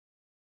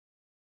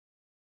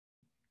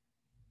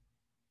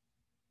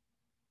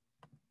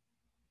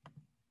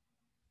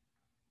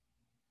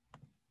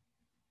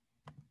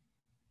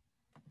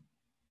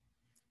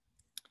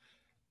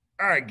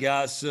All right,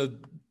 guys. So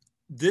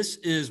this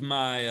is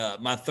my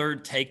my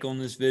third take on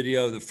this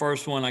video. The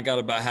first one I got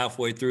about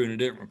halfway through and it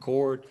didn't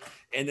record,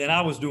 and then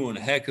I was doing a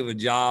heck of a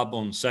job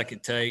on the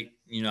second take.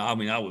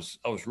 I was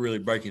really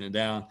breaking it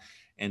down,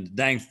 and the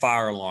dang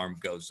fire alarm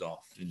goes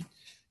off. And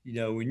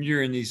when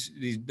you're in these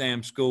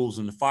damn schools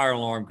and the fire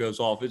alarm goes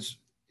off, it's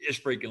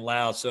freaking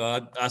loud.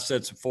 So I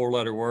said some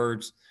 4-letter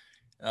words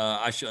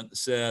I shouldn't have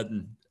said,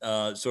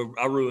 and so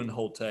I ruined the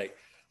whole take.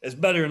 It's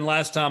better than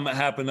last time it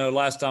happened, though.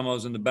 Last time I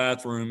was in the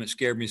bathroom, it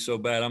scared me so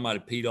bad I might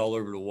have peed all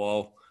over the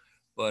wall.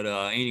 But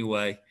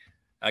anyway,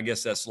 I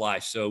guess that's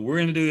life. So we're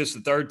going to do this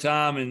the third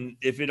time, and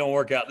if it don't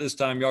work out this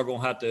time, y'all going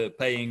to have to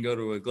pay and go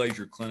to a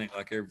glazier clinic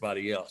like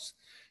everybody else.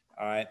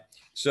 All right.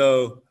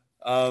 So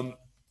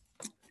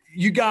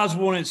you guys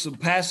wanted some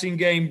passing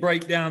game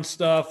breakdown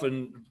stuff,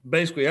 and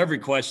basically every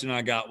question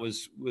I got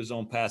was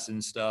on passing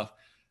stuff.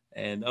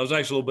 And I was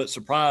actually a little bit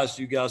surprised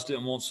you guys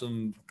didn't want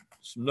some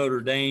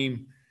Notre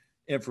Dame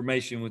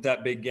information with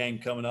that big game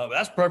coming up.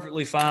 That's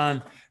perfectly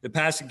fine. The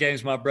passing game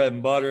is my bread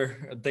and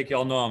butter. I think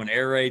y'all know I'm an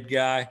air raid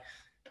guy.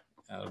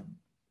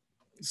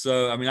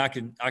 So, I mean, I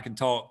can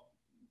talk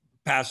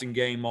passing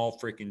game all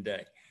freaking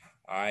day.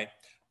 All right.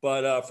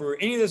 But for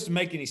any of this to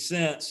make any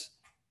sense,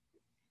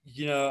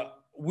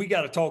 we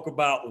got to talk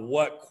about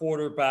what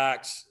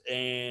quarterbacks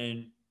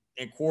and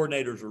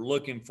coordinators are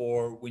looking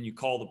for when you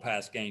call the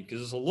pass game,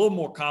 because it's a little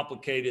more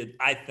complicated,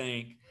 I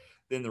think,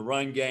 than the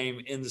run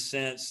game, in the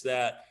sense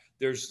that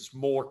there's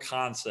more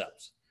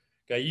concepts.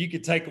 Okay, you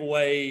could take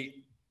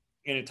away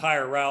an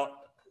entire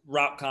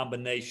route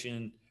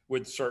combination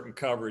with certain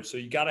coverage, so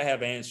you got to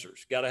have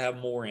answers, got to have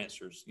more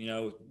answers.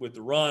 With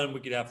the run,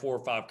 we could have 4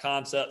 or 5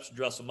 concepts,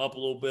 dress them up a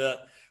little bit.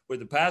 With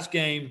the pass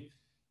game,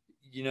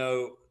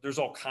 there's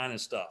all kind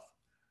of stuff.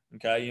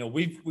 Okay,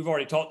 we've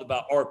already talked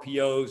about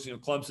RPOs.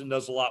 Clemson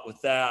does a lot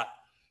with that,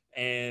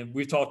 and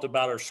we've talked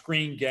about our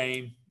screen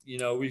game.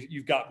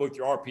 You've got both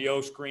your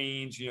RPO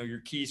screens, your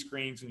key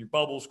screens and your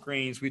bubble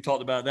screens. We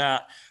talked about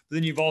that. But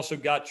then you've also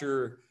got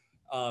your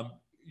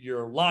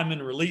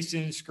lineman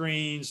releasing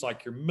screens,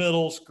 like your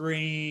middle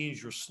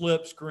screens, your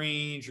slip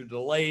screens, your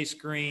delay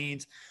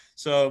screens.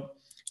 So,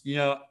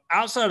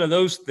 outside of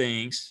those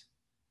things,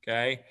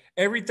 okay,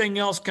 everything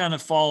else kind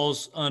of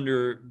falls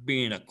under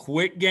being a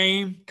quick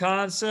game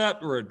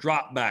concept or a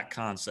drop back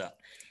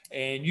concept.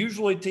 And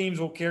usually teams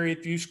will carry a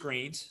few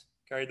screens.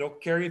 Okay, they'll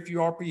carry a few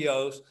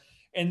RPOs.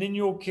 And then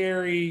you'll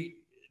carry,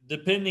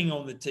 depending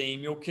on the team,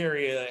 you'll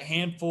carry a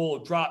handful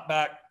of drop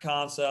back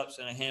concepts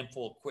and a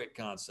handful of quick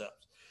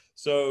concepts.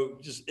 So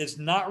it's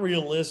not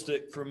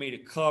realistic for me to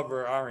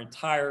cover our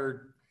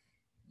entire,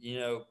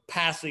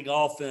 passing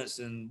offense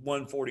in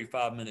one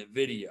 45-minute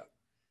video.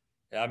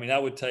 I mean,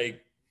 that would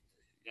take,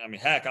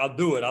 heck, I'll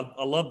do it.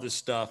 I love this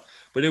stuff,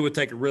 but it would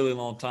take a really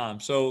long time.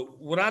 So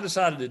what I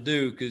decided to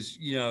do, because,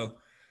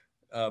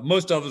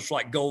 most of us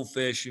like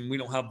goldfish and we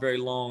don't have very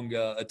long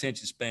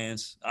attention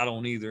spans. I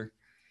don't either.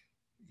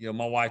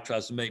 My wife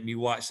tries to make me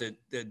watch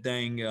that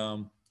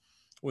dang,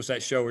 what's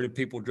that show where the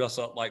people dress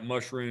up like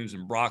mushrooms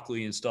and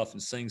broccoli and stuff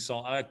and sing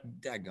song. I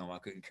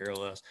couldn't care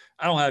less.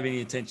 I don't have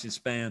any attention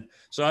span.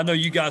 So I know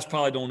you guys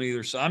probably don't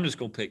either. So I'm just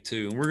going to pick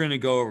 2. And we're going to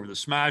go over the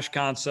smash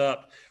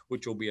concept,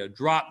 which will be a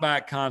drop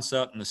back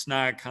concept, and the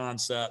snag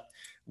concept,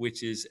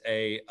 which is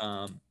a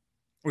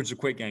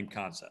quick game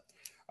concept.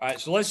 All right,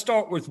 so let's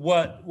start with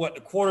what the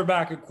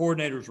quarterback and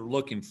coordinators are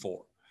looking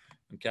for,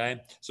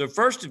 okay? So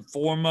first and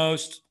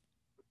foremost,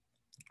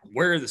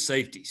 where are the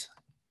safeties,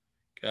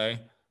 okay?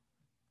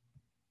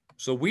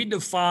 So we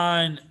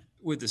define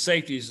with the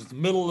safeties that the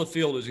middle of the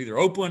field is either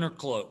open or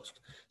closed.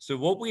 So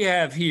what we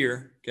have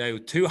here, okay,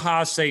 with 2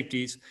 high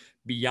safeties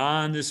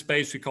beyond this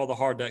space we call the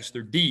hard decks,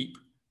 they're deep,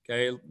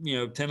 okay,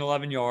 10,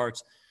 11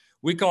 yards.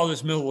 We call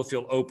this middle of the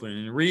field open.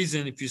 And the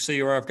reason, if you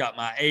see where I've got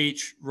my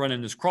H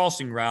running this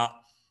crossing route,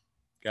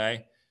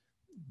 okay,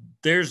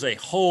 there's a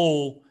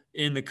hole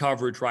in the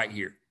coverage right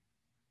here.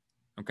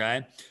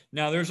 Okay,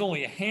 now there's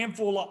only a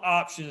handful of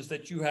options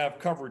that you have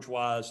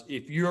coverage-wise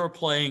if you're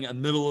playing a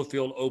middle of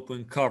field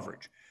open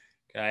coverage.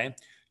 Okay,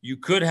 you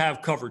could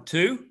have cover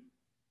 2.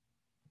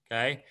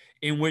 Okay,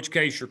 in which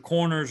case your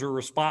corners are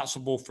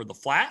responsible for the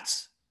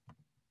flats,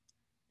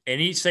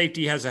 and each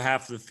safety has a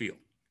half of the field.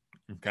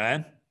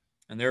 Okay,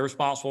 and they're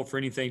responsible for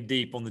anything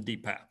deep on the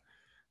deep path.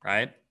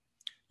 Right,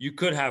 you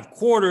could have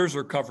quarters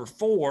or cover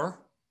 4.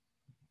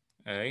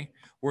 Okay,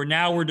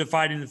 we're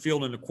dividing the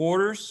field into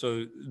quarters.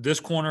 So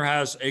this corner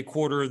has a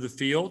quarter of the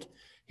field.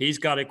 He's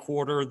got a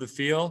quarter of the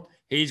field.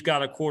 He's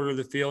got a quarter of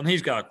the field, and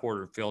he's got a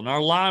quarter of the field. And our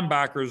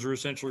linebackers are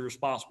essentially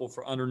responsible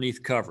for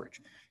underneath coverage.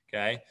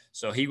 Okay,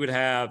 so he would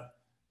have,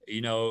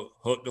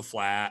 hook to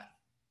flat,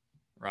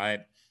 right?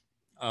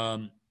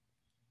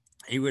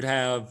 He would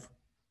have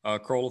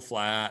curl to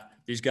flat.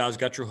 These guys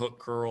got your hook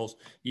curls,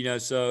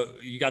 so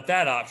you got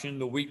that option.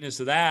 The weakness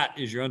of that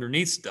is your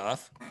underneath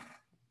stuff,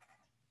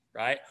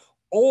 right?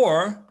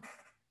 Or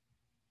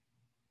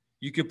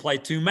you could play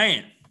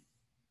 2-man,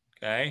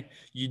 okay?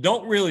 You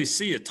don't really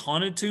see a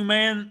ton of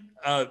 2-man,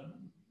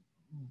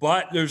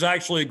 but there's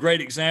actually a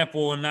great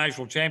example in the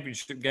national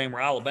championship game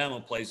where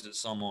Alabama plays it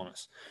some on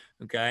us,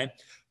 Okay.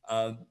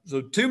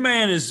 So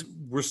two-man is,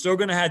 we're still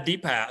going to have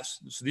deep halves.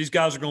 So these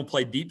guys are going to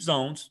play deep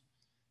zones.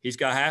 He's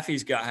got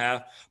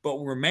half,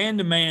 but we're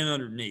man-to-man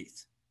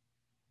underneath.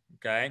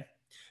 Okay.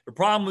 The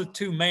problem with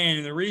two-man,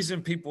 and the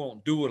reason people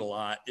don't do it a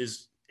lot,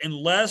 is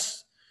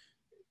unless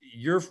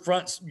your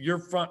front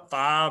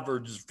five are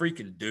just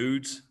freaking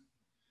dudes,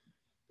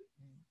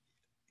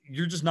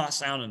 you're just not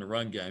sound in the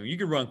run game. You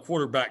can run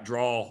quarterback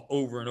draw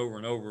over and over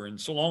and over. And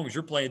so long as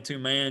you're playing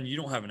two-man, you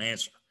don't have an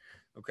answer.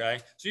 Okay.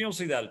 So you don't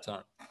see that a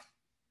ton.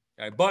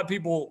 Okay. But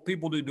people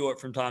do it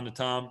from time to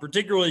time,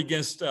 particularly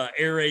against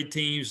air raid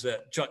teams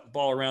that chuck the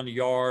ball around the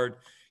yard,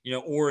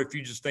 or if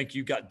you just think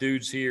you've got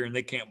dudes here and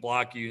they can't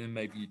block you, then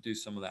maybe you do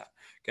some of that.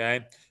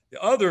 Okay.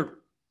 The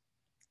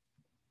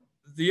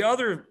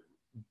other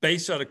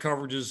base set of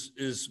coverages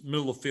is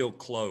middle of field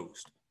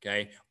closed.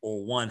 Okay.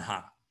 Or one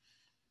high.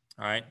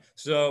 All right.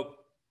 So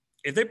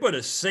if they put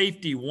a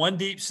safety, one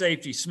deep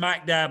safety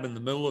smack dab in the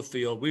middle of the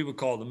field, we would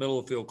call the middle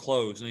of the field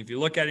closed. And if you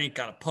look at any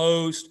kind of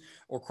post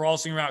or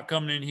crossing route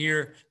coming in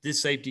here,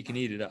 this safety can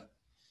eat it up.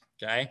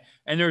 Okay.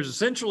 And there's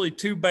essentially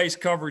two base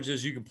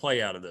coverages you can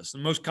play out of this. The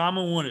most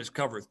common one is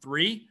cover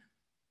 3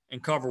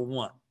 and cover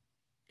 1.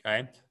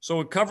 Okay. So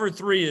with cover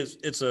 3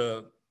 it's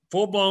a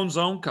full-blown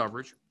zone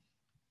coverage.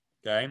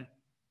 Okay.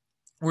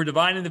 We're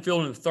dividing the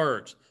field into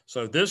thirds.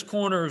 So this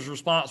corner is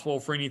responsible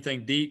for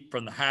anything deep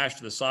from the hash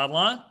to the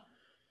sideline.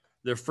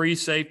 The free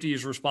safety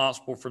is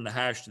responsible from the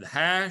hash to the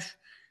hash.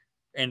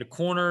 And the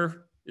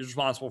corner is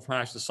responsible from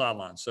hash to the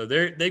sideline. So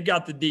they've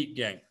got the deep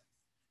game.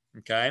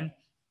 Okay.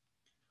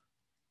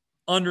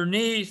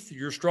 Underneath,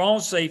 your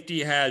strong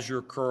safety has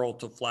your curl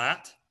to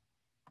flat.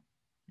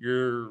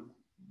 Your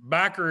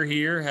backer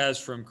here has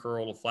from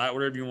curl to flat,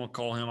 whatever you want to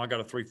call him. I got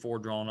a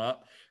 3-4 drawn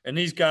up. And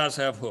these guys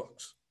have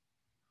hooks.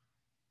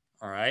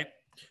 All right.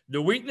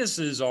 The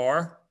weaknesses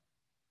are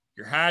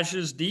your hash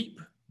is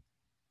deep.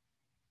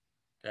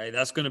 Okay.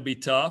 That's going to be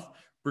tough,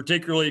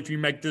 particularly if you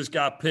make this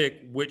guy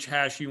pick which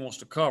hash he wants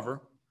to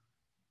cover.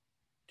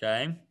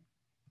 Okay.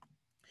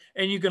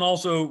 And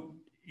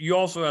you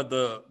also have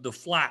the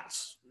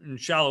flats and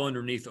shallow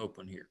underneath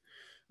open here.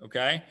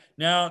 Okay.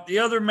 Now, the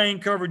other main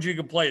coverage you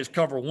can play is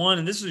cover 1.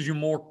 And this is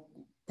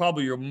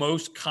probably your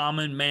most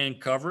common man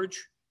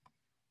coverage.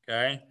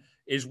 Okay.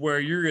 Is where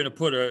you're going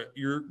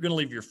to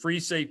leave your free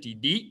safety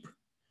deep.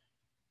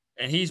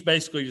 And he's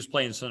basically just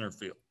playing center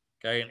field.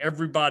 Okay. And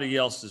everybody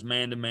else is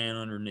man-to-man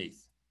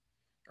underneath.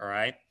 All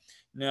right.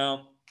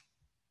 Now,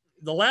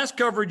 the last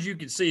coverage you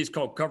can see is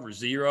called cover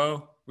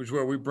 0, which is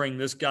where we bring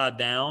this guy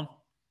down.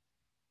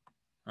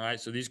 All right.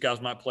 So these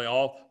guys might play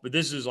off, but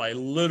this is like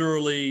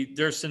literally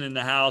they're sitting in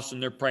the house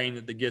and they're praying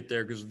that they get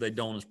there, because if they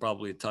don't, it's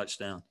probably a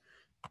touchdown.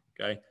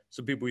 Okay.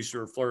 Some people used to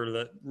refer to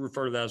that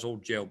as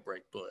old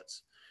jailbreak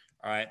blitz.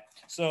 All right.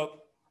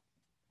 So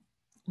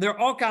there are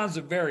all kinds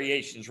of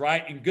variations,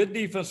 right? And good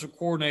defensive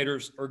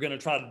coordinators are going to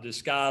try to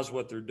disguise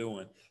what they're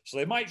doing. So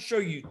they might show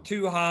you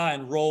 2 high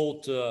and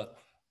roll to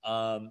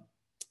a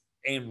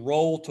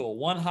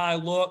 1 high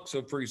look.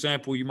 So for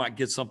example, you might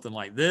get something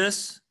like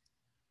this.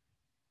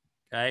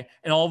 Okay.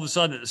 And all of a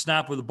sudden at the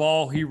snap of the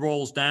ball, he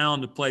rolls down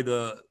to play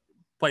the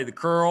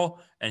curl,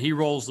 and he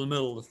rolls in the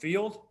middle of the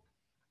field.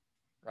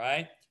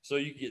 Right. So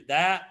you get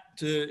that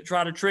to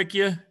try to trick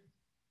you.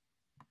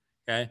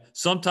 Okay.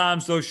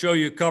 Sometimes they'll show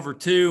you cover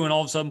 2 and all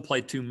of a sudden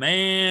play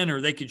 2-man,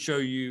 or they could show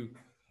you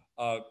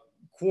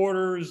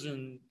quarters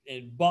and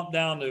bump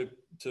down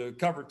to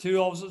cover 2.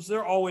 All of a sudden,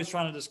 they're always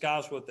trying to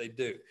disguise what they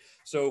do.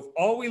 So if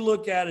all we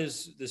look at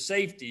is the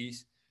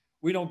safeties,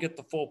 we don't get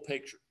the full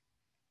picture.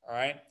 All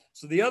right.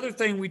 So the other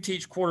thing we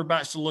teach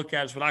quarterbacks to look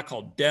at is what I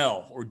call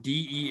DEL, or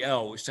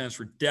DEL, which stands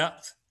for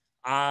depth,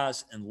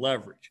 eyes, and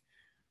leverage.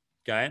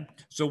 Okay.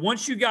 So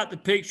once you got the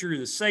picture of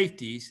the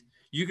safeties,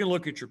 you can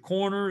look at your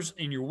corners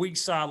and your weak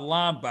side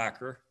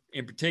linebacker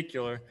in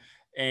particular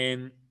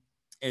and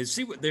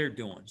see what they're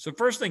doing. So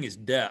first thing is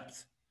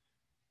depth.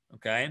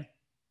 Okay.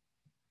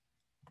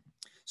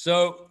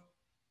 So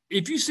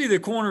if you see the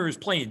corner is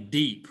playing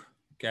deep,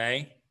 okay,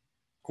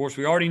 of course,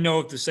 we already know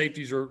if the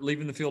safeties are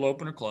leaving the field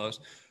open or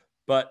closed.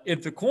 But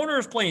if the corner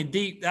is playing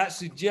deep, that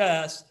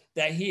suggests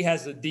that he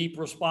has a deep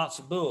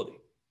responsibility.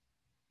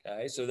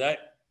 Okay. So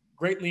that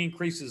greatly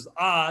increases the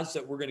odds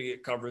that we're going to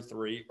get cover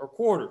 3 or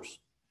quarters.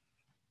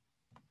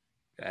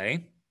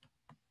 Okay.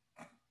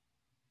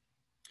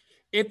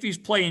 If he's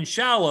playing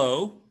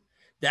shallow,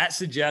 that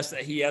suggests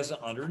that he has an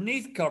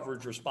underneath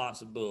coverage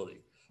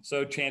responsibility.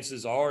 So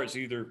chances are it's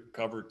either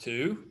cover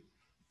 2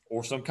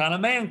 or some kind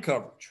of man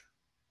coverage.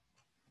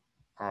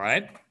 All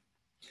right.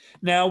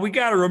 Now we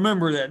got to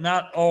remember that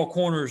not all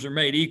corners are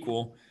made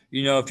equal.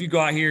 If you go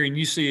out here and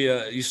you see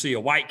a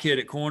white kid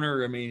at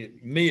corner, I mean,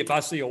 if I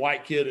see a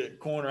white kid at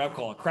corner, I'm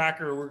calling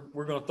cracker.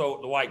 We're going to throw it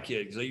to the white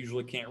kid because they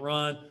usually can't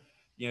run.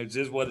 It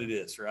is what it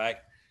is, right?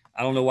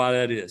 I don't know why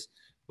that is,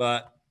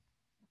 but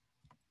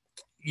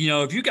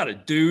if you got a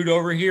dude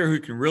over here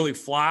who can really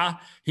fly,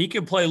 he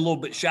can play a little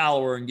bit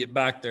shallower and get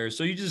back there.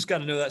 So you just got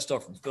to know that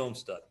stuff from film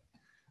study.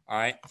 All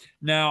right.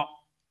 Now,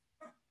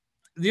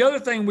 the other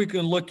thing we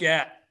can look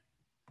at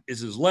is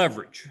his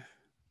leverage.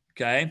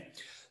 Okay.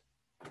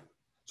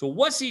 So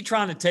what's he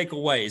trying to take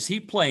away? Is he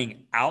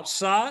playing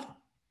outside?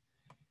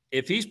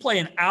 If he's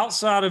playing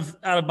outside of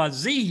out of my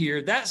Z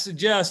here, that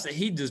suggests that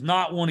he does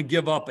not want to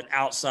give up an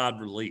outside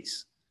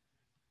release.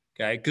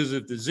 Okay, because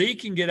if the Z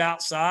can get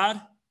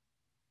outside,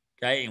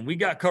 okay, and we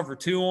got cover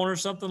 2 on or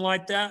something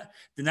like that,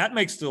 then that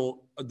makes the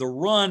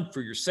run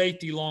for your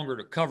safety longer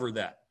to cover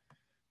that.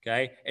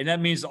 Okay, and that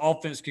means the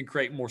offense can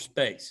create more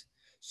space.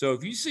 So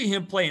if you see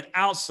him playing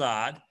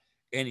outside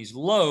and he's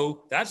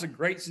low, that's a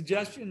great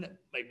suggestion that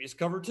maybe it's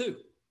cover 2.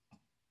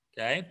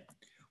 Okay,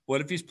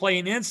 what if he's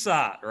playing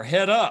inside or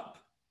head up?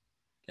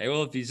 Okay,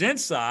 well, if he's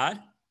inside,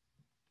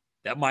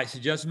 that might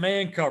suggest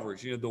man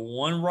coverage. You know, the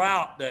one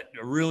route that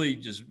really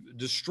just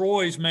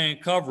destroys man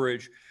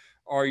coverage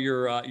are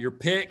your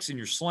picks and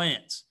your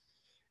slants.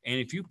 And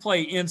if you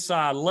play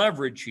inside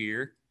leverage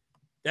here,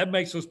 that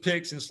makes those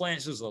picks and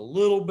slants just a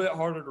little bit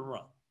harder to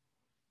run.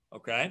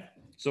 Okay,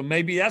 so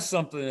maybe that's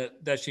something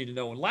that you need to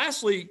know. And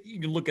lastly,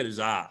 you can look at his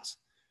eyes.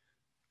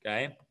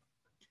 Okay,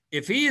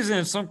 if he is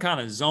in some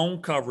kind of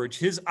zone coverage,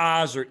 his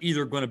eyes are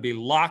either going to be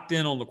locked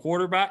in on the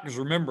quarterback, because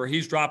remember,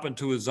 he's dropping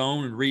to his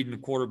zone and reading the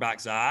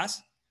quarterback's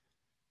eyes.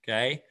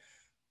 Okay,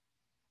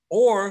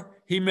 or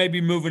he may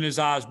be moving his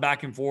eyes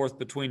back and forth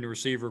between the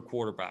receiver and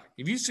quarterback.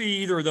 If you see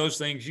either of those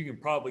things, you can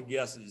probably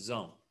guess his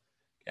zone.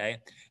 Okay,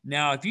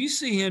 now if you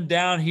see him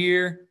down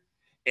here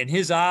and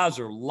his eyes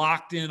are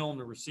locked in on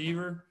the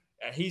receiver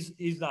and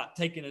he's not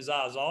taking his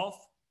eyes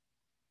off,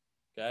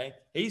 okay,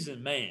 he's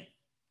in man.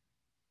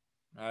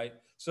 All right.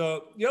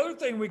 So the other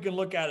thing we can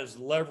look at is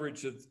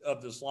leverage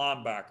of this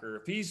linebacker.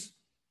 If he's,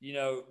 you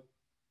know,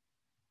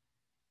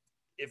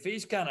 if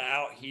he's kind of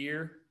out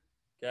here,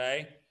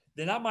 okay,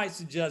 then I might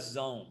suggest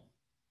zone,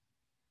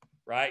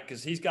 right?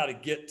 Because he's got to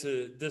get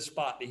to this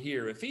spot to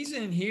here. If he's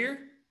in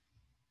here,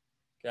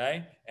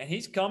 okay, and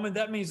he's coming,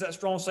 that means that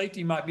strong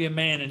safety might be a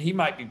man and he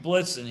might be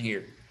blitzing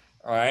here.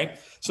 All right.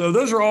 So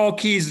those are all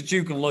keys that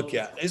you can look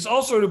at. It's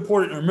also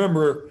important to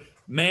remember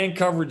man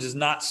coverage is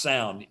not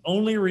sound. The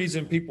only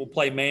reason people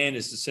play man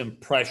is to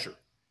send pressure.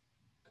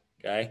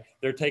 Okay.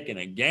 They're taking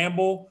a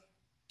gamble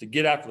to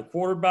get after the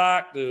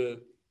quarterback to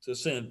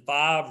send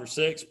 5 or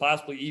 6,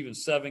 possibly even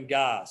 7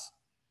 guys.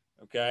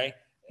 Okay.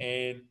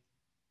 And,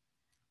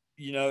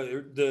 you know,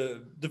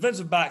 the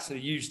defensive backs at a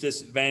huge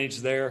disadvantage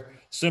there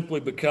simply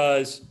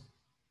because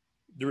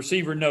the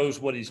receiver knows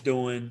what he's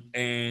doing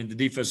and the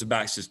defensive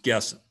back's just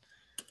guessing.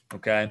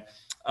 Okay.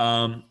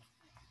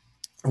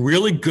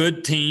 Really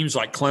good teams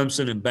like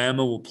Clemson and Bama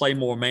will play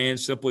more man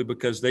simply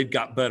because they've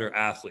got better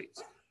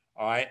athletes.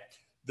 All right.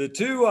 The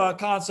two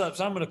concepts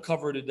I'm going to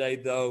cover today,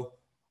 though,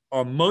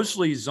 are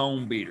mostly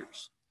zone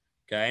beaters.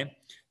 Okay.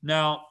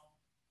 Now,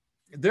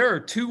 there are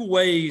two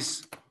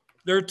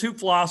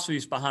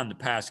philosophies behind the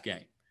pass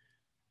game.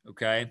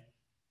 Okay.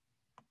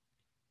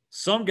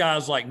 Some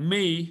guys like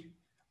me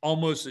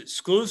almost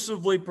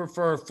exclusively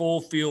prefer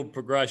full field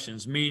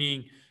progressions,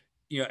 meaning,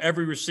 you know,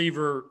 every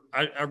receiver,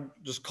 I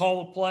just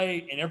call a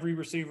play and every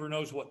receiver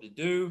knows what to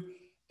do,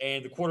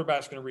 and the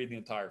quarterback's going to read the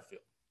entire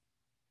field.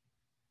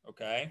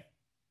 Okay.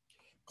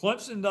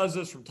 Clemson does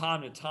this from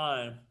time to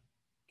time.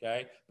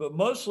 Okay. But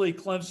mostly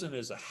Clemson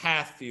is a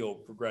half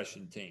field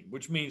progression team,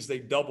 which means they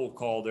double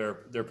call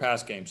their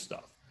pass game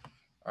stuff.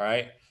 All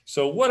right.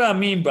 So what I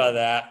mean by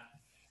that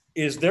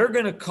is they're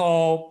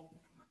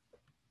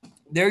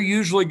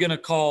usually going to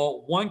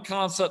call one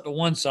concept to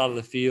one side of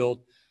the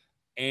field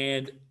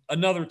and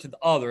another to the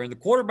other. And the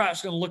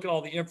quarterback's going to look at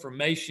all the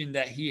information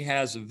that he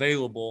has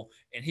available,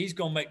 and he's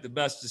going to make the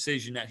best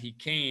decision that he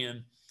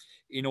can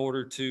in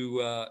order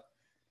to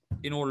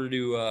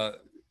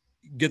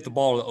get the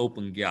ball to the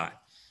open guy.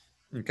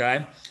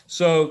 Okay.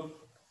 So,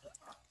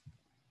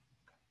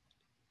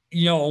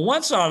 you know, on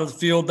one side of the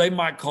field, they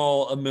might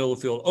call a middle of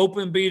the field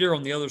open beater.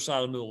 On the other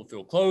side of the middle of the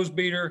field closed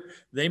beater.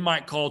 They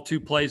might call 2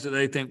 plays that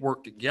they think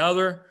work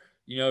together,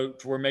 you know,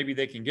 to where maybe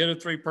they can get a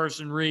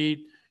 3-person read.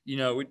 You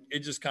know, it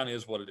just kind of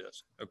is what it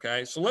is.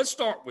 Okay. So let's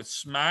start with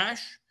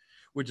smash,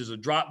 which is a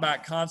drop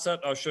back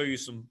concept. I'll show you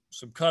some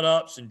cut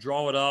ups and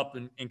draw it up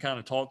and kind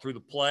of talk through the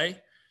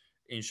play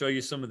and show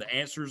you some of the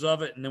answers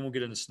of it. And then we'll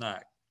get into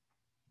snag.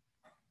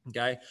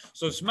 Okay.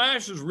 So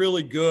smash is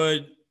really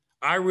good.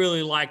 I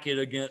really like it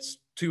against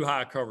 2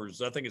 high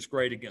covers. I think it's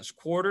great against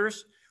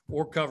quarters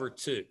or cover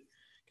 2.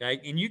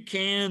 Okay. And you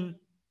can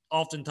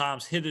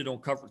oftentimes hit it on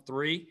cover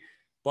 3,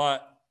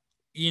 but,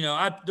 you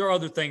know, there are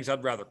other things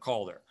I'd rather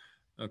call there.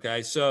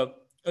 Okay. So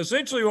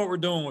essentially what we're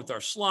doing with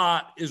our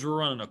slot is we're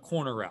running a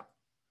corner route.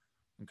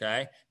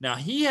 Okay. Now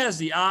he has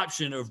the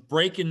option of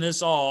breaking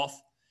this off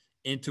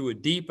into a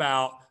deep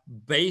out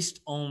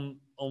based on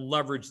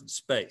leverage and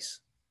space.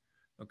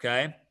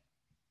 Okay.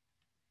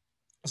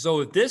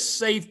 So if this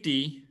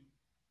safety,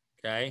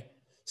 okay,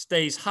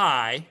 stays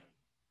high,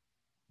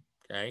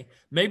 okay,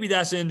 maybe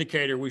that's an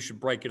indicator we should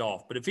break it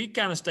off. But if he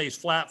kind of stays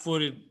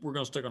flat-footed, we're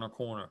going to stick on our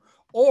corner.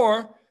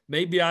 Or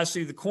maybe I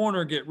see the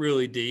corner get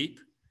really deep,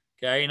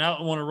 okay, and I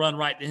don't want to run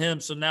right to him,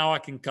 so now I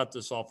can cut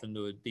this off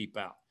into a deep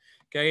out.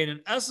 Okay, and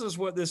in essence,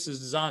 what this is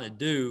designed to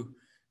do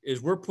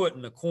is we're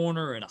putting the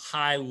corner in a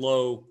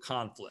high-low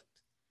conflict.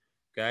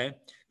 okay?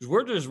 Because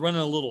we're just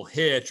running a little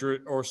hitch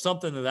or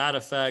something to that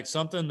effect,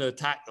 something to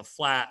attack the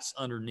flats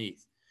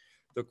underneath.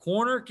 The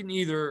corner can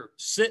either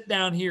sit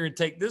down here and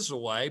take this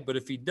away, but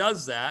if he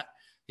does that,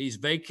 he's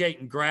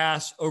vacating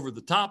grass over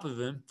the top of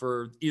him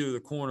for either the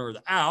corner or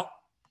the out,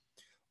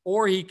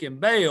 or he can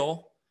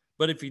bail.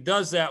 But if he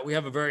does that, we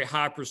have a very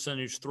high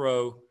percentage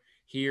throw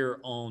here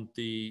on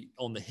the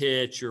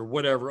hitch or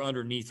whatever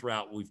underneath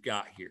route we've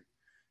got here.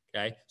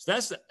 Okay, so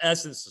that's the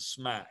essence of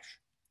smash.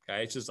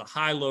 Okay, it's just a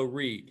high-low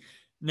read.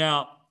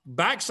 Now,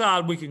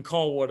 backside we can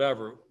call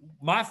whatever.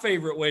 My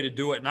favorite way to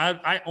do it, and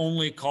I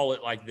only call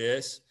it like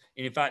this.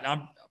 And in fact,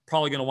 I'm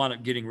probably going to wind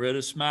up getting rid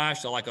of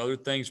smash. I like other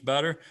things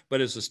better, but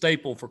it's a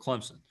staple for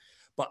Clemson.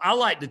 But I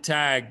like to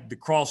tag the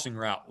crossing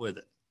route with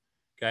it.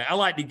 Okay, I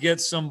like to get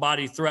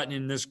somebody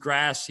threatening this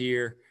grass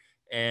here,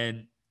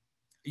 and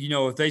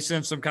if they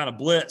send some kind of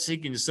blitz, he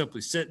can just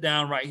simply sit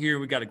down right here.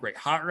 We got a great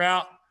hot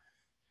route.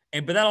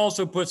 But that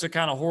also puts a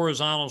kind of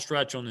horizontal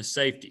stretch on his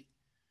safety.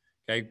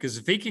 Okay, because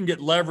if he can get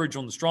leverage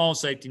on the strong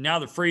safety, now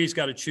the free's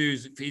got to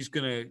choose if he's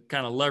going to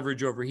kind of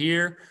leverage over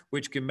here,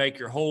 which can make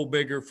your hole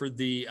bigger for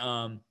the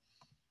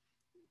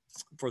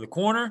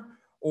corner,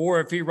 or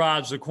if he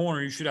rides the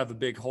corner, you should have a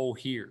big hole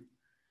here.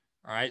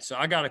 All right, so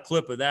I got a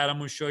clip of that. I'm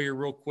going to show you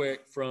real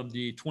quick from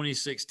the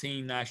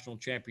 2016 National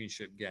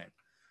Championship game.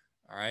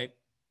 All right,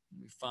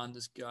 let me find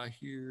this guy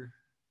here.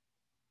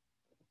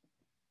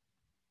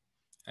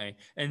 Okay.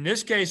 In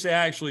this case, they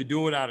actually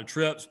do it out of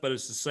trips, but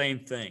it's the same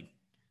thing.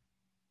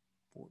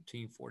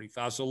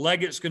 14:45. So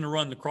Leggett's going to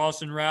run the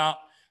crossing route,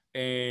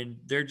 and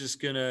they're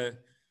just going to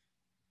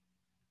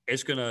 –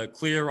 it's going to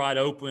clear right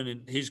open,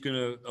 and he's going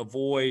to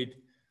avoid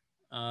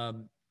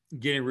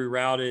getting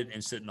rerouted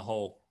and sit in the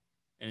hole.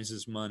 And it's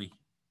his money.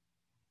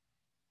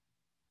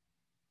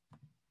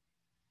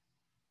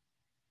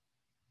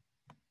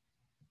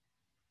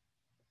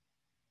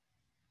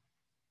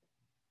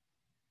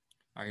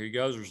 All right, here he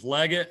goes. There's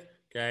Leggett.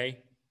 Okay,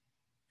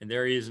 and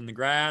there he is in the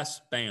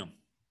grass. Bam.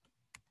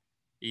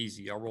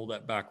 Easy. I'll roll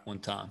that back one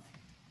time.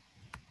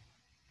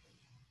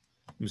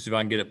 Let me see if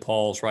I can get it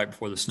paused right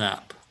before the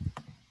snap.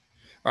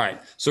 All right,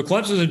 so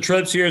Clemson's in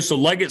trips here. So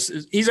Leggett's,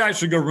 he's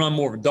actually going to run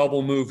more of a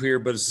double move here,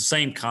 but it's the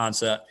same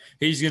concept.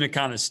 He's going to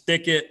kind of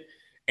stick it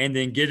and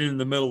then get in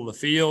the middle of the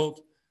field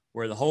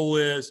where the hole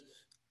is.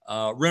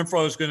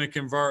 Renfro is going to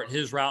convert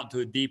his route into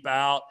a deep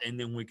out, and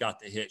then we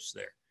got the hitch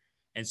there.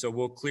 And so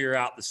we'll clear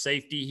out the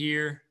safety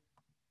here.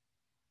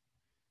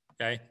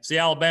 Okay. See,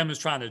 Alabama's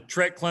trying to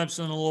trick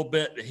Clemson a little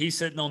bit. He's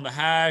sitting on the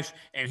hash,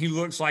 and he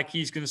looks like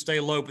he's going to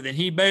stay low, but then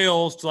he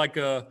bails to like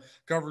a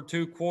cover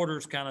 2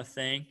 quarters kind of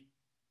thing.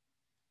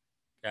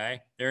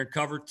 Okay. They're in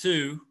cover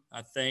 2,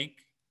 I think.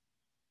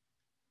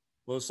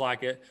 Looks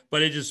like it.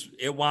 But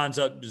it winds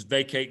up just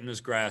vacating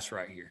this grass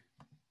right here.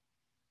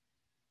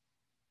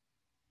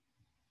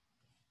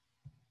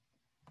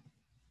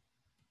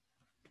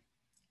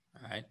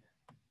 All right.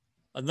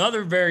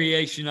 Another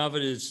variation of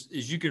it is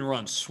you can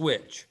run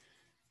switch.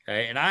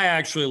 Okay, and I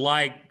actually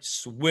like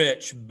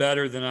switch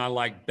better than I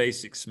like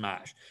basic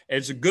smash.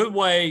 It's a good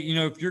way,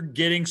 if you're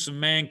getting some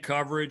man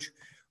coverage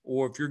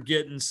or if you're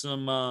getting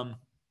some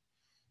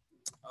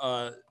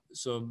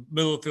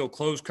middle of field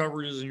close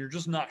coverages and you're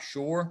just not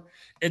sure,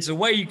 it's a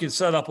way you can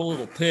set up a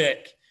little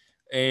pick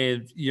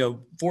and,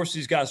 force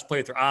these guys to play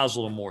with their eyes a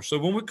little more. So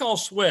when we call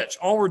switch,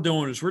 all we're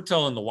doing is we're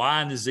telling the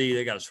Y and the Z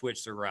they got to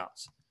switch their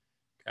routes.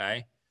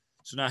 Okay,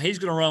 so now he's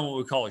going to run what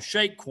we call a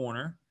shake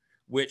corner,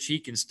 which he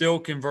can still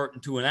convert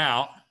into an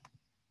out.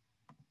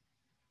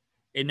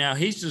 And now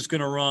he's just going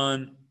to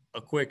run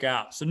a quick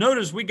out. So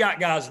notice we got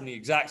guys in the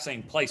exact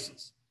same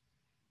places,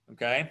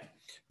 okay?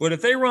 But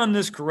if they run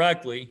this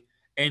correctly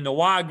and the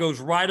Y goes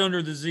right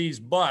under the Z's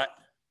butt,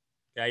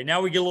 okay,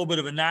 now we get a little bit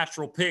of a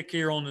natural pick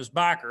here on this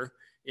backer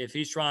if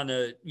he's trying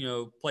to,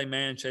 play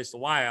man and chase the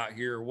Y out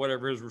here or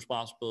whatever his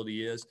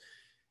responsibility is.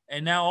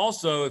 And now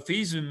also if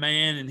he's in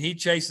man and he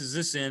chases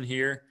this in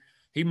here,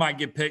 he might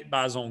get picked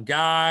by his own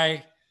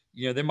guy.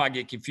 They might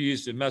get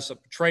confused and mess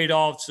up the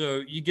trade-off.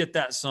 So you get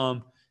that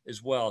some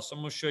as well. So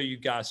I'm going to show you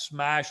guys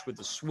smash with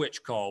the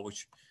switch call,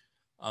 which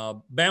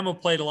Bama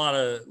played a lot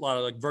of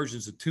like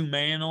versions of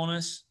 2-man on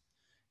us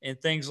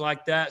and things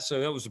like that.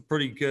 So that was a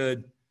pretty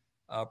good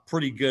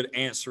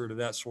answer to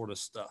that sort of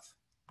stuff.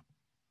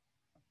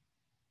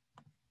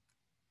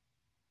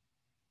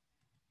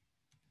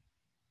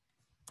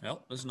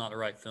 Well, this is not the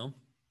right film.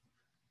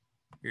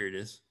 Here it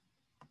is.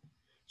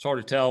 It's hard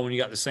to tell when you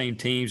got the same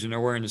teams and they're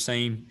wearing the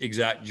same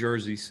exact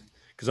jerseys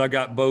because I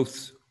got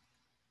both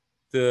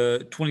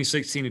the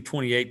 2016 and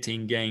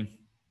 2018 game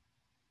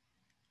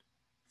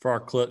for our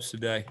clips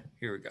today.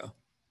 Here we go. All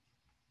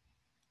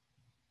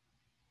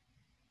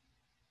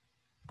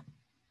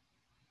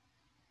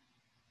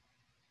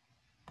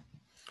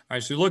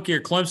right, so look here.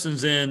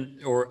 Clemson's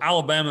in, or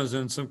Alabama's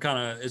in some kind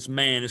of,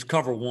 it's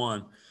cover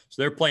 1.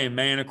 So they're playing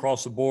man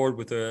across the board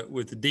with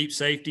the deep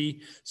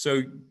safety.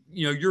 So,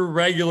 your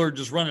regular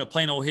just running a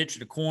plain old hitch in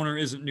the corner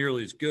isn't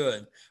nearly as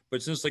good.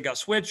 But since they got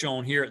switch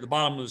on here at the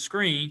bottom of the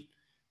screen,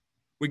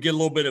 we get a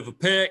little bit of a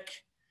pick.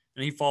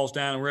 and he falls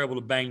down, and we're able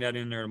to bang that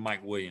in there to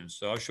Mike Williams.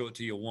 So I'll show it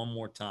to you one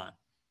more time.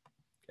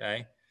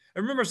 Okay.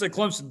 And remember, I said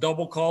Clemson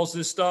double calls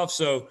this stuff.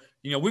 So,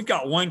 we've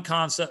got one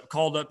concept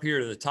called up here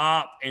to the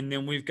top, and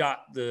then we've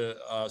got the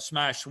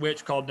smash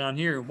switch called down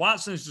here. And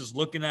Watson's just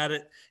looking at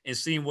it and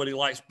seeing what he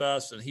likes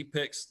best, and he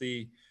picks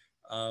the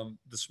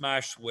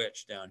smash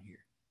switch down here.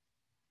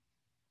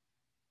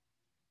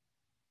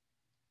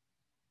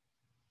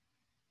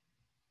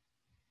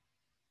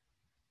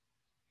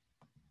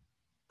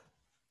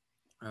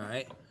 All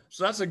right.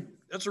 So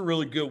that's a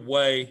really good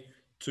way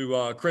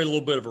to create a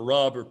little bit of a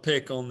rub or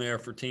pick on there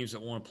for teams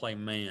that want to play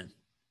man.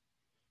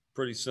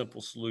 Pretty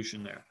simple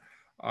solution there.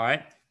 All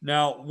right.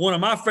 Now, one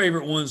of my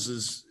favorite ones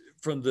is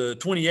from the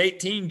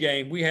 2018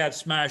 game. We had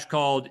smash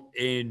called,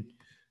 and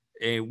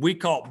we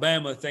caught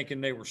Bama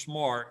thinking they were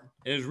smart.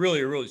 It was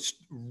really a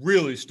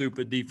really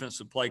stupid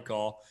defensive play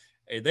call.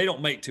 They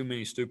don't make too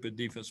many stupid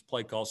defensive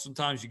play calls.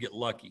 Sometimes you get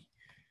lucky.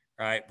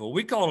 All right. But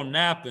we caught them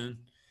napping,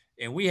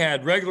 and we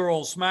had regular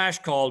old smash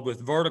called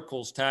with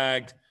verticals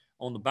tagged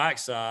on the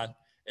backside.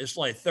 It's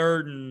like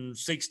 3rd and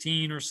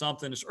 16 or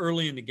something. It's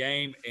early in the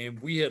game, and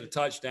we hit a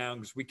touchdown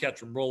because we catch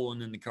them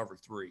rolling in the cover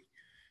 3.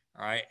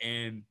 All right.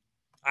 And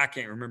I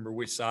can't remember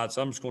which side, so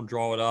I'm just going to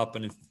draw it up.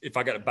 And if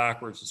I got it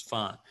backwards, it's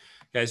fine.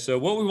 Okay. So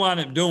what we wind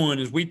up doing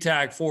is we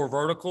tag 4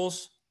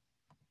 verticals.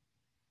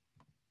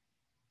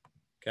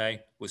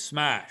 Okay. With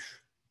smash.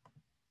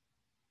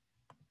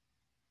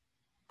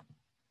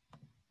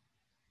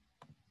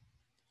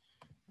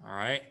 All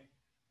right.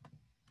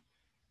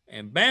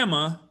 And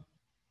Bama,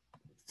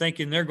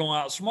 thinking they're going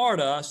to outsmart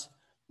us,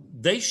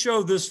 they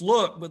show this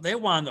look, but they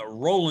wind up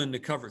rolling to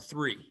cover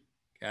 3.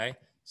 Okay.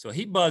 So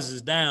he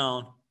buzzes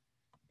down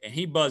and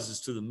he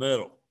buzzes to the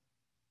middle.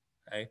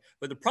 Okay.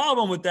 But the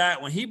problem with that,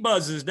 when he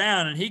buzzes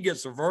down and he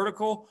gets a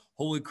vertical,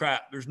 holy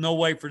crap, there's no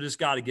way for this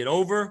guy to get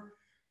over.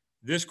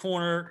 This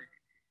corner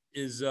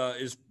is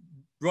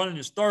running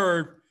his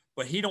 3rd,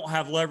 but he don't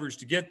have leverage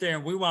to get there.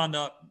 And we wind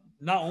up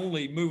not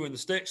only moving the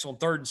sticks on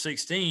 3rd and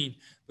 16,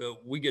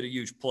 but we get a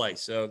huge play.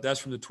 So that's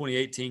from the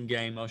 2018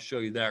 game. I'll show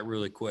you that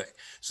really quick.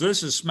 So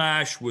this is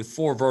smash with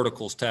 4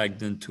 verticals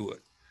tagged into it.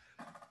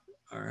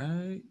 All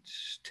right,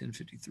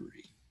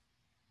 10:53.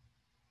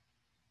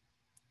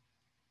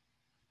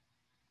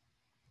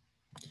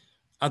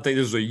 I think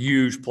this is a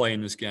huge play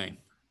in this game.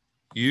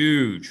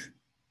 Huge.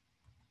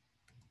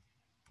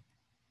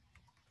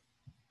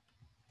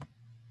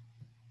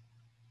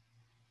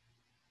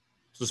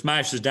 So the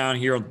smash is down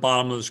here on the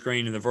bottom of the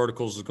screen, and the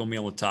verticals is going to be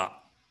on the top.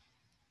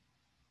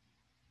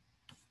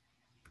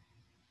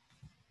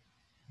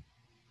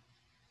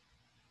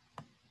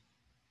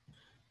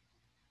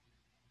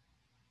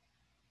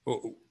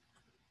 Oh,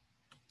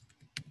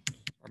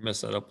 I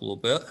messed that up a little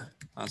bit.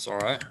 That's all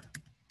right.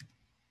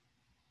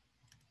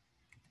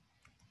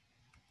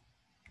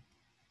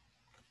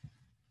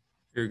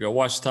 Here we go.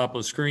 Watch the top of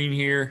the screen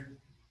here.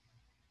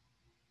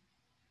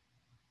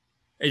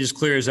 It just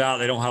clears out.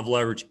 They don't have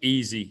leverage.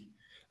 Easy.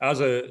 That was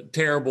a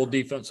terrible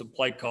defensive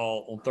play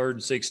call on 3rd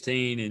and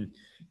 16. And,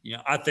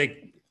 I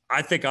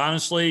think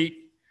honestly,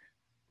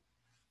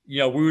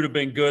 we would have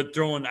been good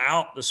throwing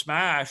out the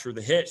smash or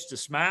the hitch to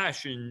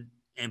smash and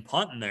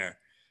punting there.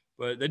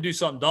 But they do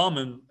something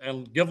dumb,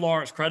 and give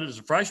Lawrence credit as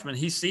a freshman.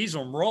 He sees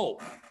them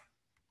roll.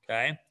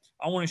 Okay.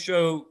 I want to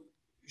show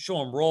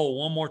him roll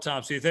one more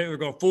time. So you think we're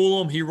going to fool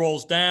him? He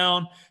rolls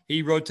down.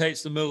 He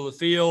rotates the middle of the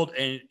field,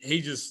 and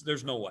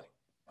there's no way.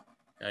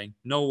 Okay.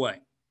 No way.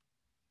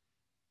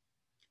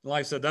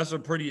 Like I said, that's a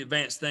pretty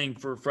advanced thing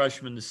for a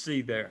freshman to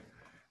see there.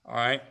 All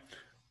right.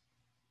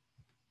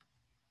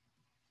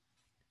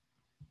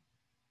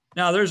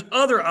 Now, there's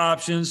other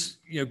options,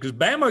 because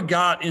Bama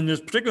got in this,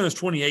 particularly this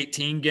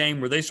 2018 game,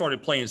 where they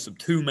started playing some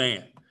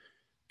 2-man,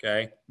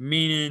 okay?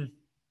 Meaning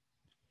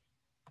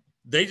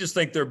they just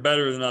think they're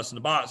better than us in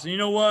the box. And you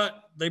know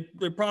what? They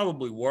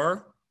probably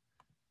were.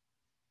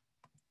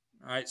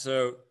 All right,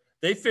 so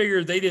they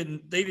figured they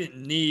didn't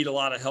need a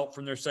lot of help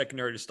from their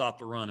secondary to stop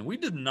the run. And we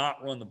did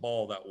not run the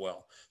ball that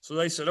well. So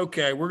they said,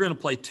 okay, we're going to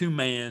play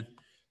 2-man,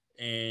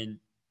 and,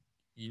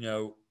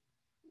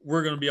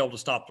 we're going to be able to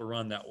stop the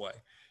run that way.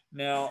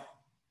 Now,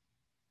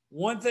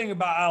 one thing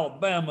about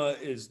Alabama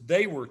is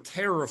they were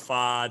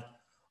terrified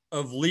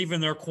of leaving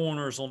their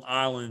corners on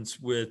islands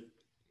with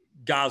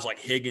guys like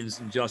Higgins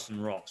and Justin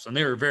Ross, and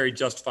they were very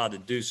justified to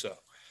do so.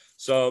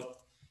 So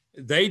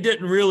they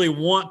didn't really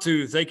want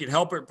to, if they could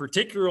help it,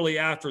 particularly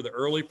after the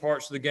early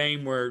parts of the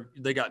game where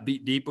they got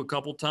beat deep a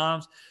couple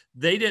times.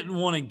 They didn't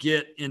want to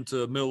get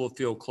into middle of the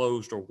field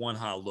closed or one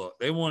high look.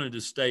 They wanted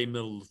to stay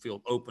middle of the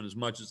field open as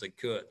much as they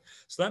could.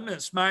 So that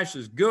meant smash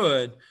is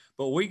good,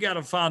 but we got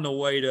to find a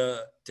way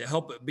to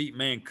help it beat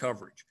man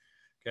coverage.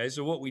 Okay,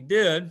 so what we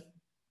did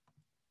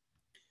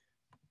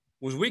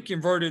was we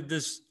converted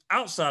this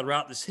outside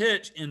route, this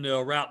hitch, into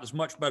a route that's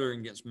much better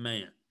against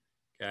man.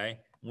 Okay,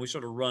 and we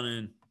started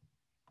running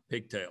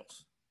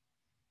pigtails.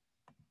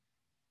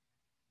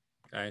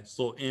 Okay, it's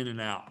a little in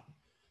and out.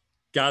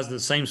 Guys in the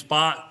same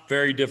spot,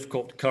 very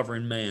difficult to cover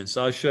in man.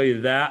 So I'll show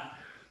you that.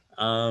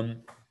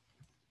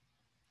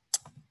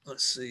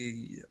 Let's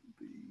see.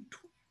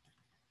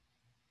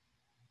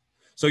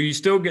 So you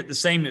still get the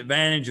same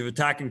advantage of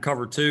attacking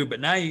cover 2, but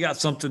now you got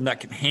something that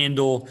can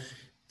handle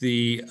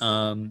the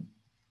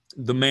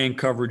man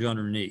coverage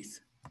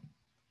underneath.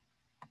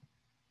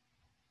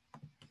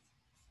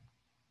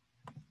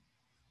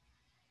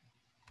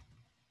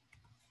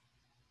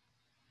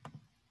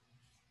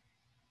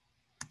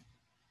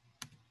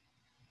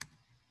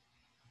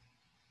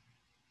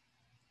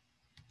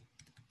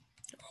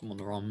 I'm on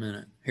the wrong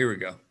minute. Here we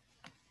go.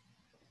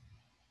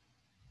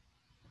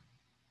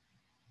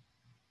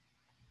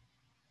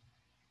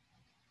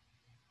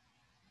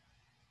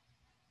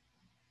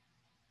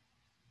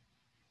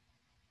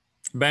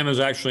 Bama's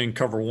actually in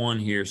cover 1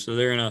 here. So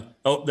they're in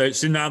a,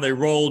 see now they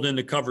rolled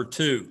into cover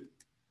 2.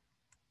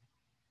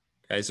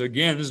 Okay, so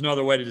again, this is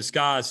another way to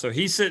disguise. So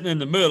he's sitting in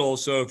the middle.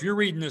 So if you're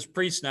reading this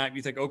pre-snap,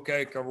 you think,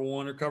 okay, cover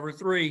 1 or cover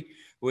 3.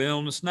 Well,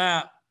 on the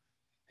snap,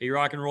 he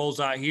rock and rolls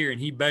out here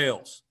and he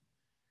bails.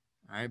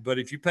 All right, but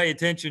if you pay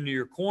attention to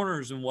your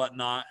corners and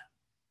whatnot,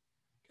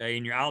 okay,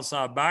 and your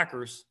outside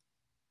backers,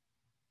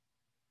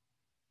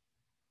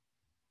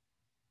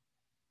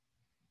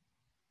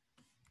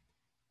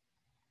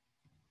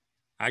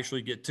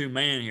 actually get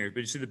 2-man here. But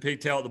you see the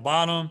pigtail at the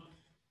bottom?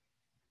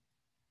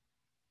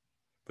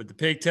 But the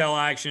pigtail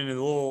action and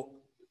the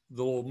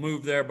little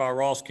move there by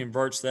Ross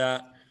converts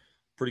that.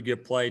 Pretty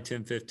good play,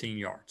 10, 15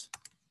 yards.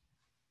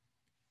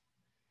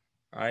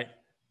 All right.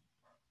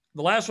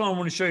 The last one I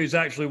want to show you is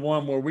actually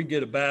one where we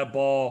get a bad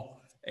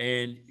ball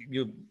and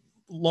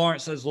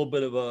Lawrence has a little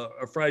bit of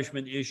a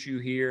freshman issue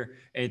here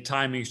and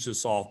timing's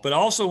just off. But I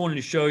also wanted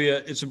to show you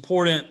it's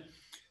important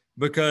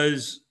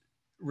because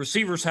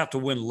receivers have to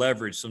win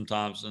leverage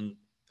sometimes. And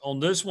on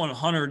this one,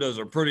 Hunter does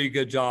a pretty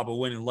good job of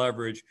winning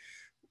leverage.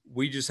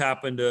 We just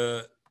happened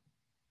to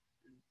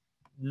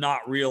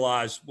not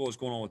realize what was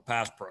going on with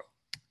pass pro.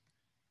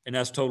 And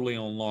that's totally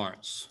on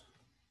Lawrence.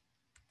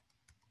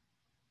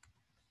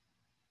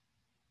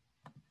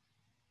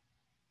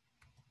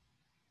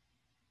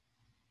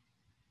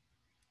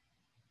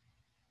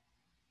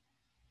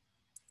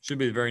 Should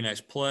be the very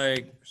next play.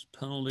 There's a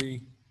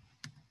penalty.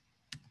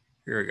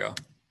 Here we go.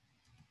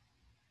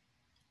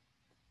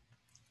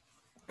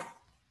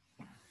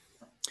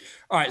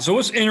 All right, so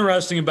what's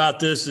interesting about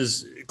this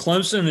is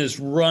Clemson is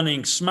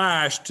running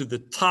smash to the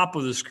top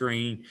of the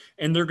screen,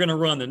 and they're going to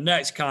run the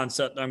next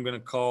concept I'm going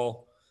to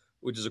call,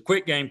 which is a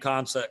quick game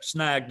concept,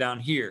 snag down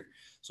here.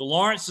 So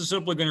Lawrence is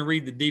simply going to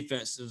read the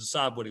defense to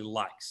decide what he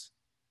likes,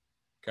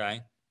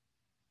 okay?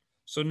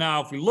 So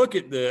now if we look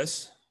at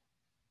this,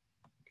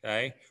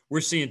 okay,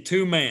 we're seeing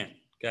 2-man,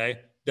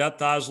 okay?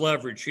 Depth eyes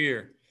leverage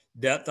here,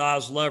 depth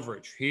eyes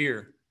leverage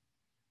here,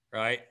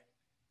 right?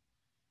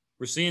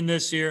 We're seeing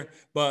this here,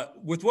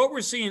 but with what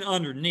we're seeing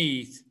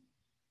underneath,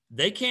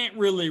 they can't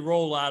really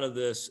roll out of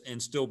this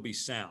and still be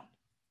sound,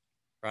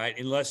 right?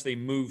 Unless they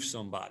move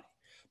somebody.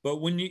 But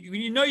when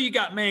you know you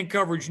got man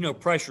coverage, you know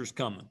pressure's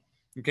coming.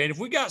 Okay, and if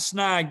we got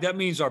snagged, that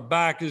means our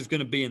back is going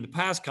to be in the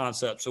pass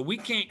concept, so we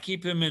can't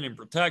keep him in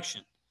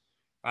protection.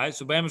 All right,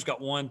 so Bama's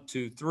got 1,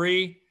 2,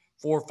 3,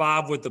 4,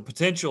 5 with the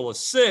potential of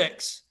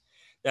 6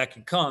 that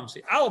can come.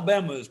 See,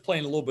 Alabama is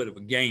playing a little bit of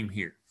a game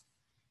here.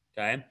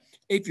 Okay,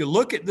 if you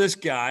look at this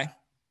guy,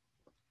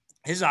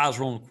 his eyes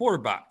are on the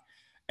quarterback,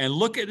 and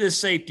look at this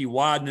safety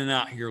widening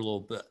out here a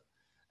little bit.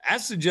 That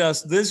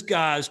suggests this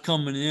guy is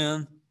coming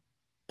in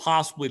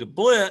possibly to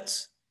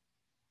blitz,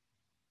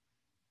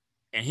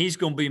 and he's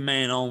going to be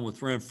man on with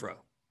Renfro.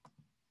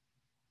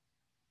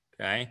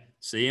 Okay,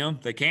 see him?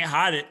 They can't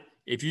hide it.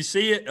 If you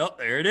see it, oh,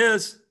 there it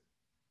is.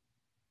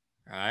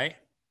 All right.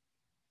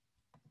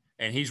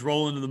 And he's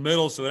rolling to the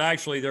middle, so it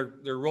actually they're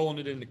rolling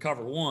it into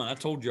cover 1. I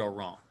told y'all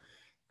wrong.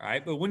 All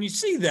right, but when you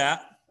see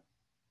that,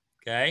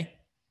 okay,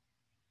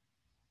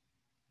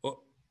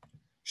 well,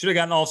 should have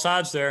gotten all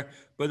sides there.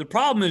 But the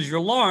problem is your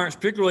Lawrence,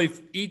 particularly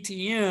if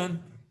ETN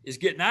is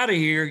getting out of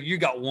here, you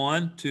got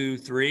 1, 2,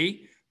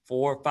 3,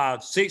 4,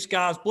 5, 6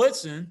 guys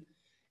blitzing,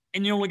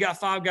 and you only got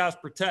 5 guys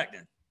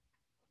protecting.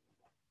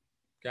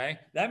 Okay,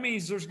 that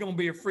means there's going to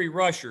be a free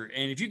rusher.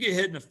 And if you get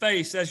hit in the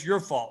face, that's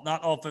your fault,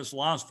 not offensive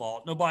line's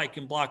fault. Nobody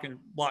can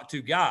block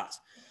 2 guys.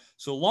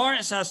 So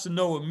Lawrence has to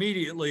know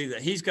immediately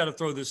that he's got to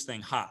throw this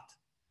thing hot.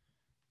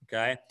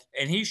 Okay,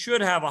 and he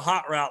should have a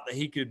hot route that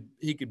he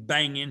could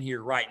bang in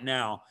here right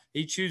now.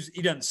 He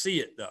doesn't see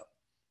it though.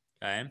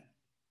 Okay,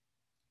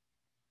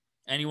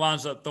 and he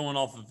winds up throwing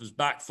off of his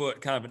back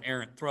foot, kind of an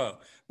errant throw.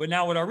 But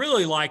now what I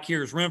really like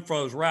here is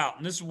Renfro's route,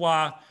 and this is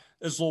why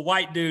this little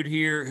white dude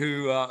here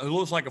who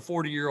looks like a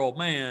 40-year-old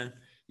man,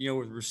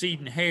 with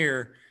receding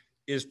hair,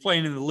 is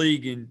playing in the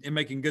league and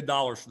making good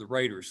dollars for the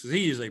Raiders because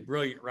he is a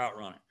brilliant route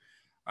runner.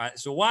 All right,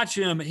 so watch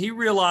him. He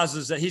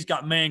realizes that he's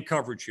got man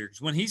coverage here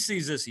because when he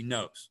sees this, he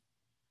knows.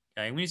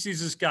 Okay, when he sees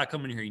this guy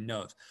coming here, he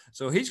knows.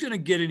 So he's going to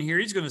get in here.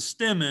 He's going to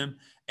stem him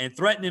and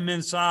threaten him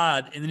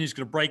inside, and then he's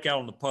going to break out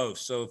on the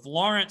post. So if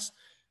Lawrence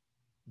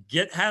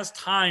has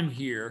time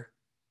here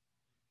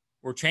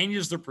or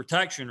changes the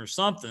protection or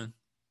something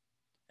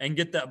and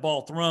get that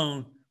ball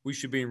thrown, we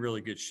should be in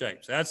really good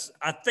shape. So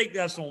I think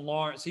that's on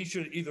Lawrence. He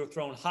should have either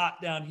thrown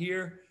hot down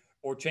here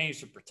or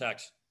changed the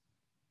protection.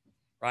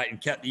 right,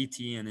 and kept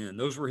ETN in.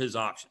 Those were his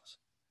options.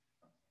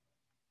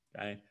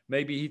 Okay,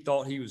 maybe he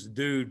thought he was a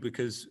dude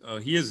because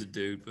he is a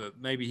dude, but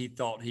maybe he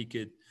thought he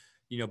could,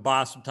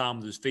 buy some time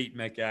with his feet and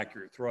make an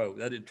accurate throw.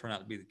 That didn't turn out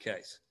to be the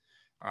case.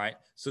 All right,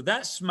 so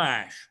that's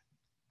smash.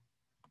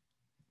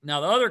 Now,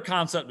 the other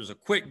concept is a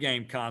quick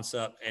game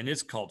concept, and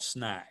it's called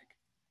snag.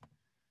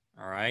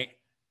 All right.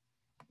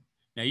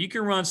 Now, you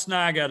can run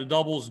snag out of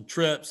doubles and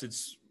trips.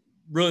 It's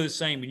really the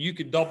same, and you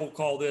could double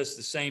call this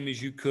the same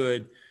as you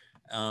could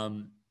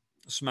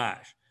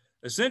smash.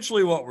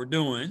 Essentially, what we're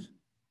doing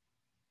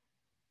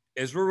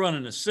is we're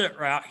running a sit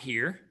route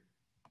here,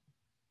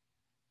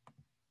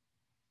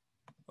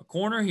 a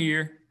corner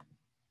here,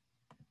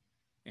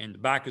 and the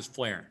back is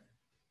flaring.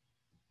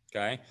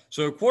 Okay,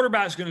 so a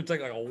quarterback's going to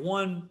take like a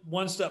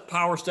one-step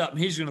power step, and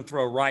he's going to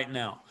throw right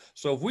now.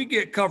 So if we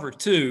get cover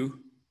 2,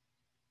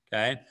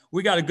 okay,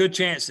 we got a good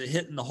chance at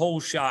hitting the whole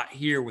shot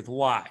here with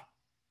Y.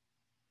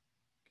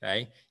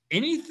 Okay,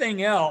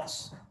 anything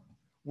else,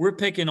 we're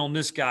picking on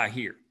this guy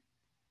here.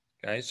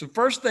 Okay, so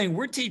first thing,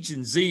 we're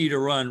teaching Z to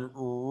run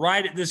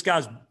right at this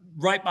guy's,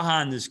 right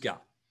behind this guy.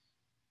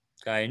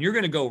 Okay, and you're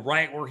going to go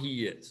right where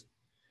he is.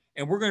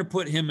 And we're going to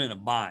put him in a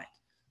bind.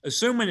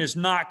 Assuming it's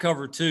not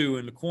cover 2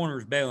 and the corner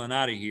is bailing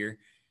out of here,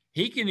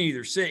 he can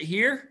either sit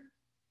here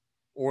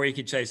or he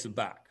can chase the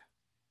back.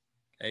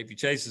 Okay, if he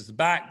chases the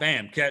back,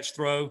 bam, catch,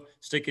 throw,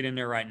 stick it in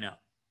there right now.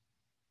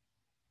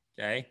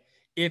 Okay,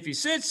 if he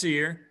sits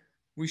here,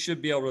 we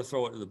should be able to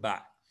throw it to the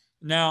back.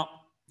 Now,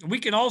 we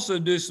can also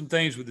do some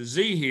things with the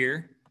Z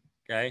here,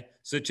 okay,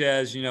 such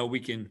as, we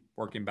can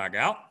work him back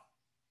out,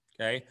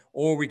 okay,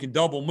 or we can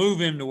double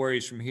move him to where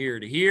he's from here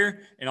to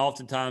here, and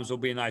oftentimes there'll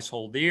be a nice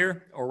hold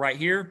there or right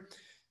here.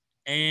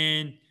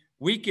 And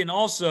we can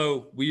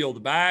also wheel the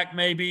back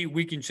maybe.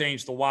 We can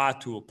change the Y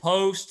to a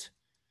post,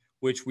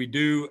 which we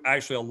do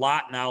actually a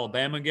lot in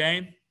Alabama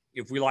game.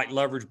 If we like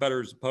leverage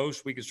better as a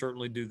post, we can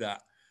certainly do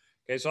that.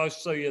 Okay, so I'll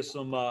show you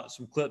some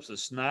clips of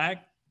snag.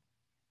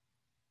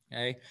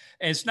 Okay,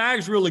 and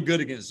snag's really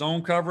good against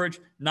zone coverage,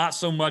 not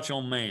so much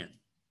on man.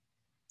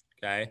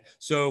 Okay,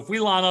 so if we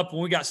line up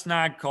and we got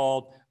snag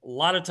called, a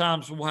lot of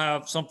times we'll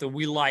have something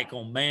we like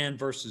on man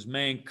versus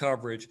man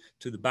coverage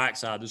to the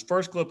backside. This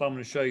first clip I'm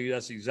going to show you,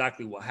 that's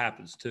exactly what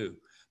happens too,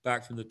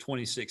 back from the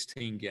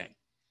 2016 game.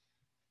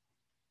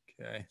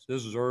 Okay, so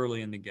this was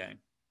early in the game.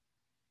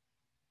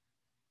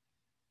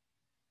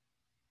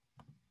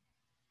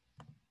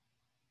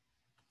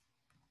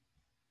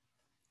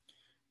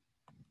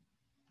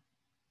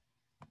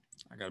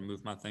 I got to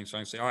move my thing so I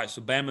can say, all right,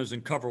 so Bama's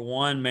in cover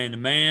 1,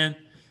 man-to-man,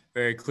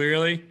 very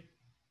clearly.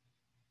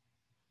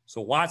 So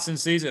Watson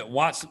sees it.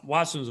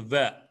 Watson's a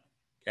vet,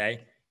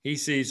 okay? He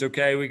sees,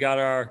 okay, we got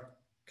our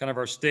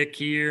our stick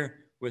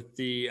here with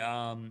the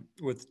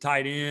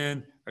tight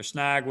end or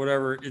snag,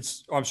 whatever.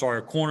 I'm sorry,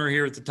 a corner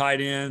here with the tight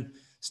end,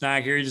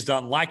 snag here. He just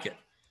doesn't like it.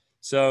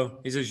 So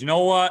he says, you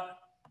know what?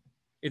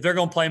 If they're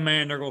going to play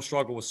man, they're going to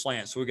struggle with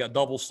slant. So we got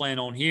double slant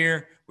on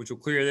here, which will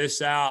clear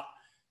this out.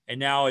 And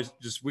now it's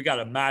just we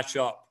got a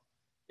matchup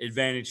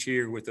advantage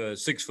here with a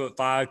 6'5",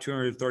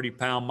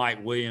 230-pound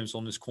Mike Williams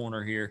on this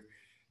corner here.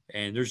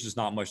 And there's just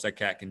not much that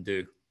cat can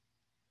do.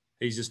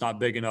 He's just not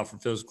big enough or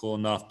physical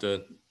enough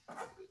to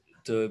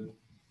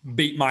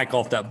beat Mike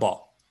off that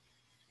ball.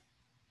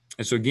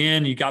 And so,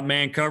 again, you got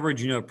man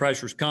coverage.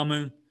 Pressure's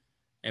coming.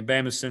 And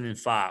Bama's sending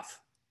 5.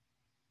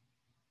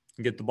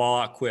 And get the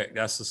ball out quick.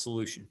 That's the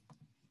solution.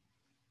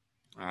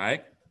 All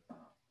right.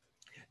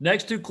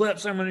 Next 2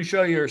 clips I'm going to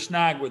show you are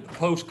snag with the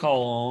post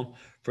call on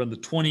from the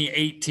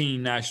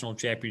 2018 National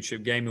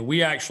Championship game. And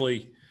we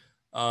actually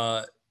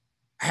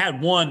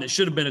had one that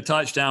should have been a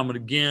touchdown, but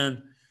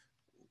again,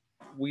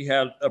 we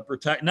had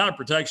not a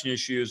protection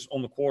issue, is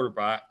on the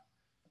quarterback.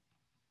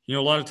 A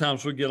lot of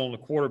times we get on the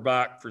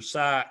quarterback for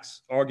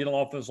sacks or get on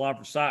offensive line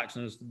for sacks,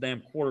 and it's the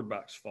damn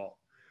quarterback's fault.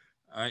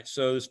 All right,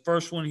 so this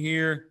first one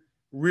here,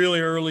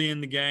 really early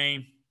in the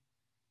game,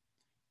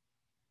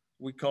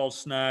 we called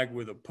snag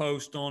with a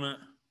post on it.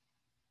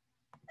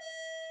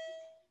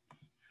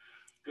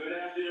 Good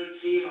afternoon,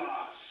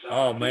 Seahawks.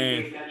 Oh,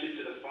 man.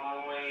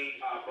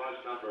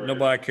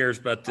 Nobody cares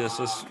about this.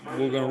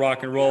 We're going to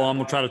rock and roll. I'm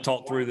going to try to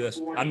talk through this.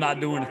 I'm not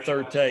doing a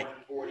third take.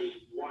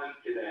 141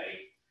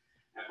 today.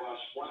 At bus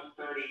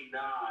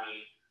 139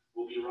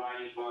 will be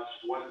riding bus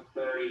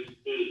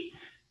 138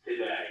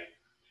 today.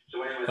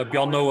 So anyways, hope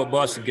y'all know what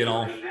bus to get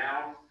on.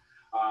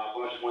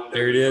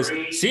 There it is.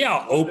 See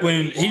how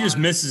open? He just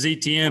misses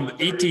ETN, but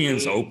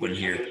ETN's open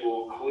here. This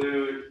will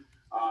include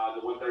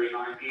the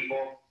 139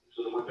 people.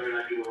 So the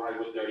 139 people ride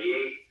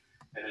 138,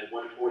 and then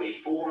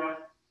 144,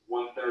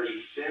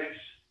 136,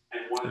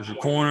 and 125. There's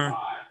a corner.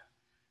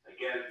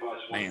 Again, bus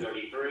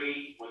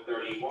 133,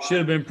 131. Should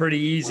have been pretty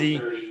easy.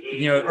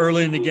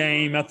 Early in the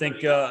game, I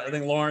think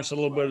Lawrence had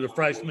a little bit of the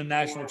freshman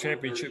national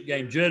championship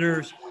game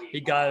jitters. He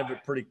got out of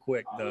it pretty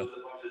quick, though,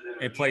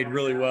 and played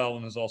really well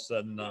when it was all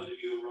said and done.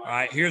 All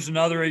right, here's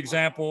another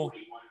example.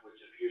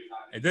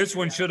 And this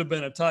one should have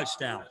been a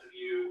touchdown.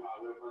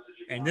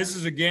 And this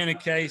is, again, a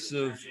case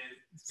of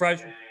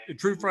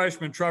true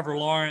freshman Trevor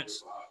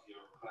Lawrence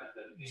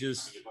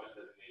just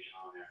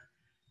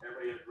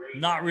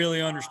not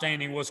really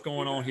understanding what's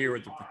going on here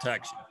with the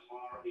protection.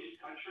 Tomorrow is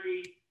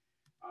country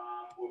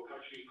or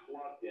country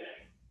club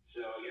day.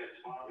 So again,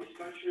 tomorrow is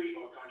country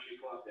or country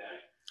club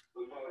day.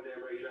 Look forward to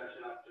everybody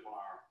dressing up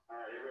tomorrow. All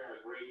right, everybody have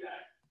a great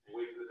day. And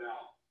wait for the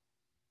bell.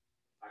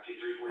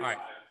 Actually, 3:45. All right.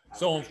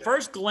 So on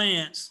first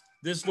glance,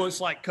 this looks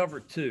like cover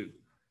 2.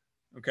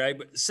 Okay,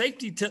 but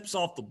safety tips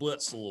off the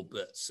blitz a little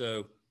bit.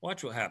 So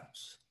watch what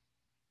happens.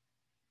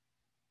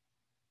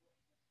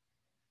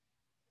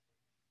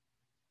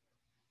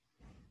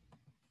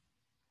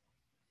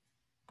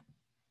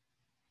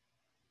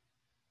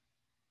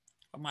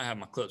 I might have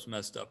my clips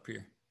messed up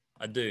here.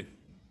 I do.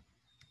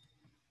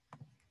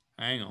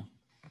 Hang on.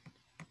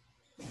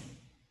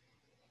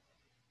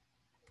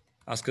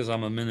 That's because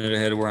I'm a minute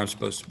ahead of where I'm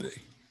supposed to be.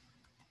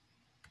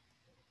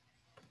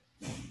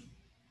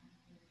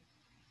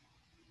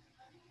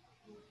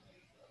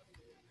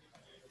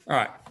 All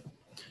right.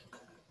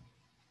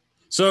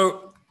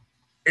 So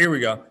here we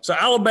go. So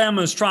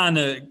Alabama is trying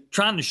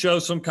to show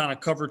some kind of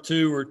cover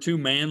 2 or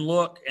 2-man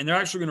look, and they're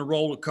actually going to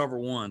roll to cover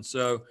 1.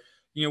 So,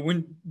 you know,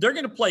 when they're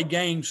going to play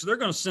games, so they're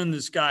going to send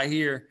this guy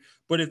here.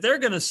 But if they're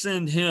going to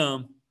send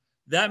him,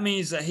 that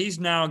means that he's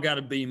now got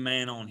to be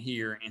man on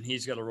here, and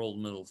he's got to roll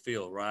the middle of the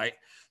field, right?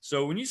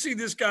 So when you see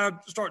this guy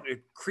start to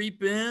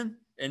creep in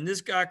and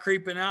this guy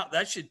creeping out,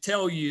 that should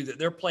tell you that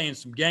they're playing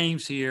some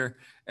games here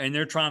and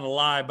they're trying to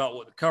lie about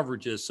what the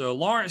coverage is. So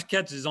Lawrence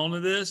catches onto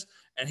this,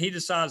 and he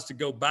decides to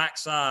go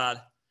backside,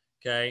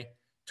 okay,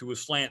 to a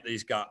slant that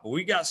he's got. But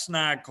we got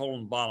Snag called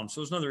on the bottom.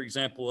 So it's another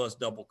example of us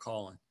double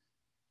calling.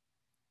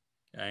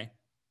 Okay.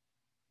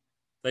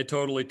 They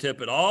totally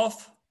tip it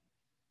off.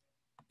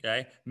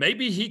 Okay.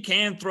 Maybe he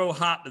can throw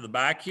hot to the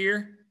back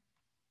here.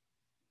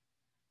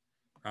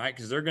 Right?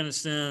 Because they're going to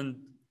send,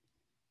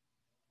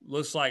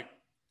 looks like,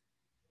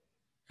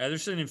 they're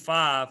sending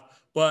 5,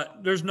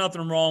 but there's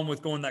nothing wrong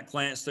with going that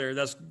glance there.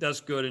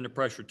 That's good into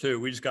pressure too.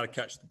 We just got to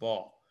catch the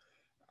ball.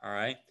 All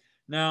right.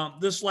 Now,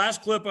 this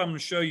last clip I'm going to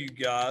show you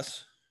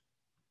guys,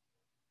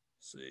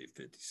 let's see,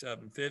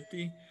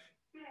 5750,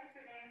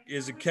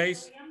 is a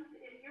case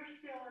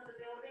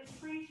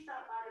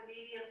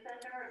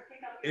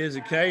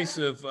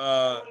of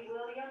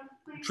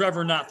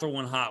Trevor not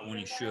throwing hot when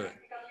he should.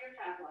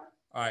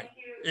 All right.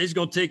 It's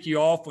going to tick you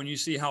off when you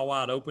see how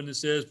wide open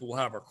this is, but we'll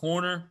have our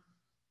corner.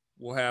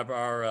 We'll have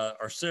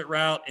our sit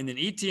route, and then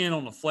ETN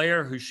on the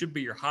flare, who should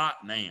be your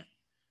hot man.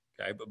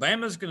 Okay, but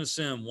Bama's going to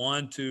send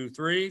 1, 2,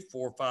 3,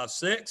 4, 5,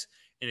 6.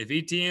 And if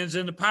ETN's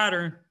in the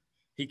pattern,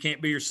 he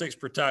can't be your 6th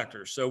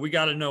protector. So we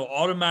got to know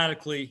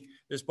automatically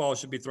this ball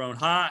should be thrown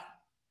hot.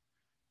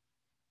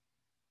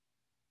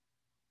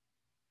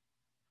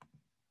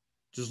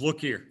 Just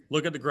look here.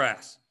 Look at the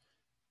grass.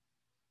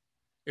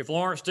 If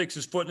Lawrence sticks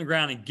his foot in the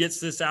ground and gets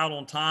this out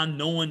on time,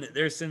 knowing that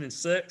they're sending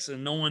 6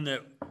 and knowing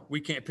that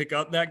we can't pick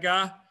up that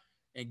guy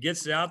and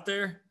gets it out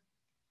there,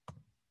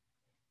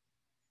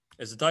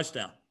 it's a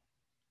touchdown.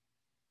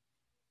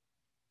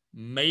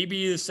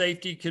 Maybe the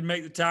safety could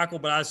make the tackle,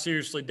 but I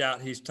seriously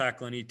doubt he's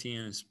tackling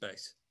ETN in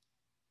space.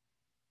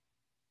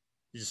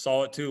 You just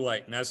saw it too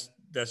late, and that's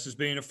just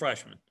being a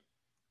freshman.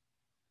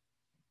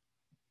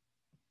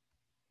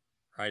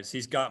 All right, so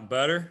he's gotten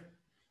better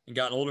and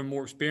gotten older and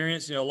more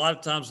experienced. You know, a lot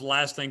of times the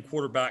last thing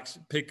quarterbacks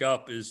pick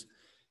up is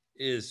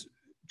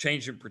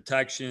changing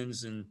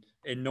protections and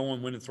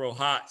knowing when to throw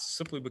hot,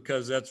 simply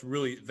because that's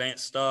really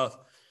advanced stuff,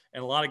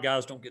 and a lot of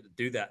guys don't get to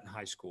do that in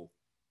high school.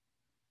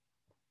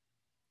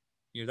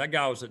 You know, that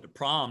guy was at the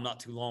prom not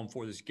too long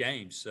before this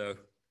game. So,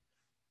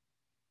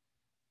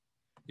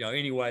 you know,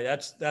 anyway,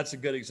 that's a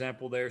good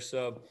example there.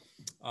 So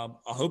I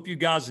hope you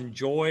guys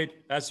enjoyed.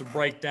 That's a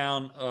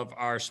breakdown of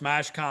our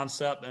smash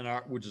concept and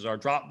which is our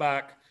drop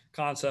back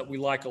concept we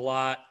like a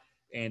lot,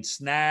 and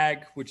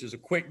snag, which is a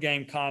quick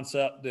game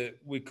concept that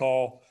we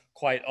call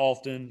quite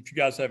often. If you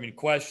guys have any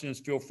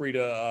questions, feel free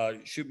to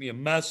shoot me a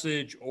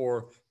message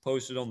or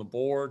post it on the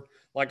board.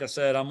 Like I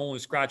said, I'm only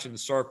scratching the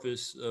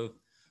surface of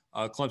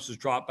Clemson's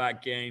drop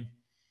back game.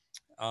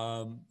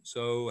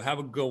 So have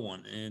a good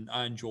one, and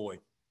I enjoyed.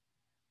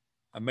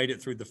 I made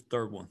it through the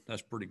 3rd one.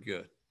 That's pretty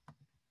good.